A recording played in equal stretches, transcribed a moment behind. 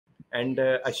And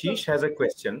Ashish has a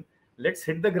question. Let's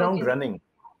hit the ground Okay. running.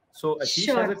 So Ashish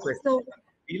has Sure. a question. So,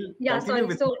 He'll yeah, continue sorry.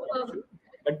 with So, you,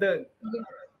 but the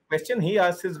question he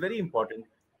asks is very important.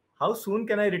 How soon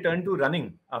can I return to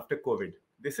running after COVID?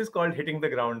 This is called hitting the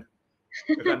ground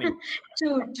running.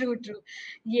 true.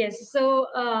 Yes. So,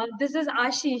 this is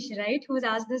Ashish, right, who's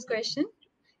asked this question?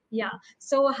 Yeah.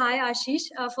 So, hi, Ashish.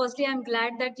 Firstly, I'm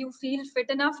glad that you feel fit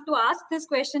enough to ask this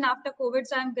question after COVID.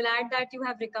 So, I'm glad that you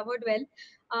have recovered well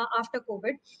after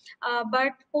COVID.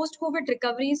 But post-COVID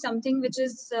recovery is something which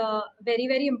is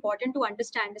very important to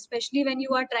understand, especially when you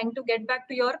are trying to get back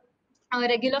to your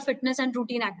regular fitness and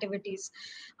routine activities.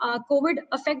 COVID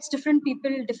affects different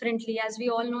people differently. As we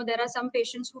all know, there are some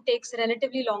patients who takes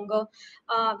relatively longer,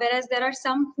 whereas there are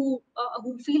some who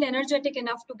feel energetic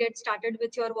enough to get started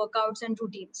with your workouts and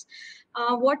routines.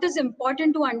 What is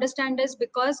important to understand is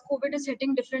because COVID is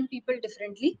hitting different people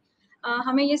differently,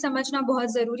 हमें ये समझना बहुत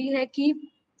ज़रूरी है कि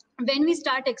when we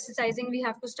start exercising, we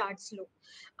have to start slow.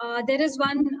 There is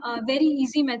one very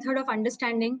easy method of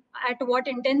understanding at what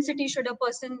intensity should a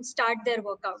person start their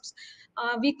workouts.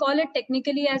 We call it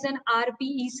technically as an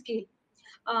RPE scale.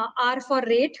 R for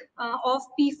rate, of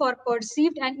P for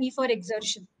perceived, and E for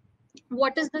exertion.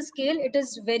 What is the scale? It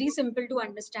is very simple to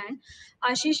understand.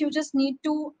 Ashish, you just need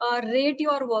to rate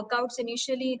your workouts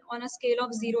initially on a scale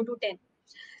of 0 to 10.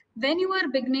 When you are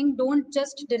beginning, don't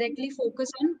just directly focus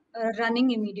on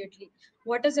running immediately.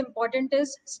 What is important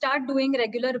is start doing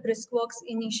regular brisk walks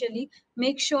initially.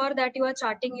 Make sure that you are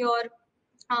charting your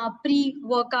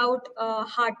pre-workout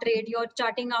heart rate, you're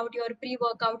charting out your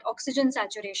pre-workout oxygen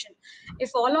saturation.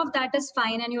 If all of that is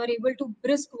fine and you're able to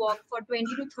brisk walk for 20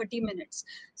 to 30 minutes,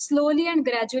 slowly and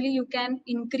gradually you can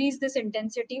increase this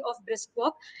intensity of brisk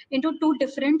walk into two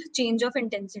different change of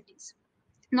intensities.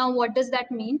 Now, what does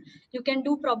that mean? You can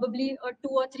do probably 2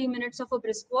 or 3 minutes of a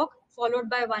brisk walk followed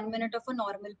by 1 minute of a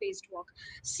normal paced walk.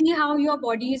 See how your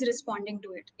body is responding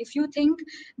to it. If you think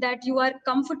that you are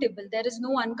comfortable, there is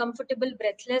no uncomfortable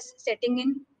breathless setting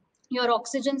in, your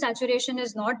oxygen saturation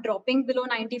is not dropping below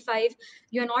 95,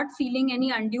 you're not feeling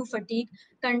any undue fatigue,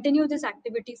 continue this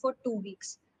activity for 2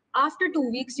 weeks. After 2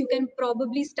 weeks, you can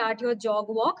probably start your jog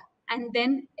walk, and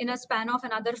then in a span of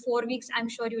another 4 weeks, I'm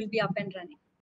sure you will be up and running.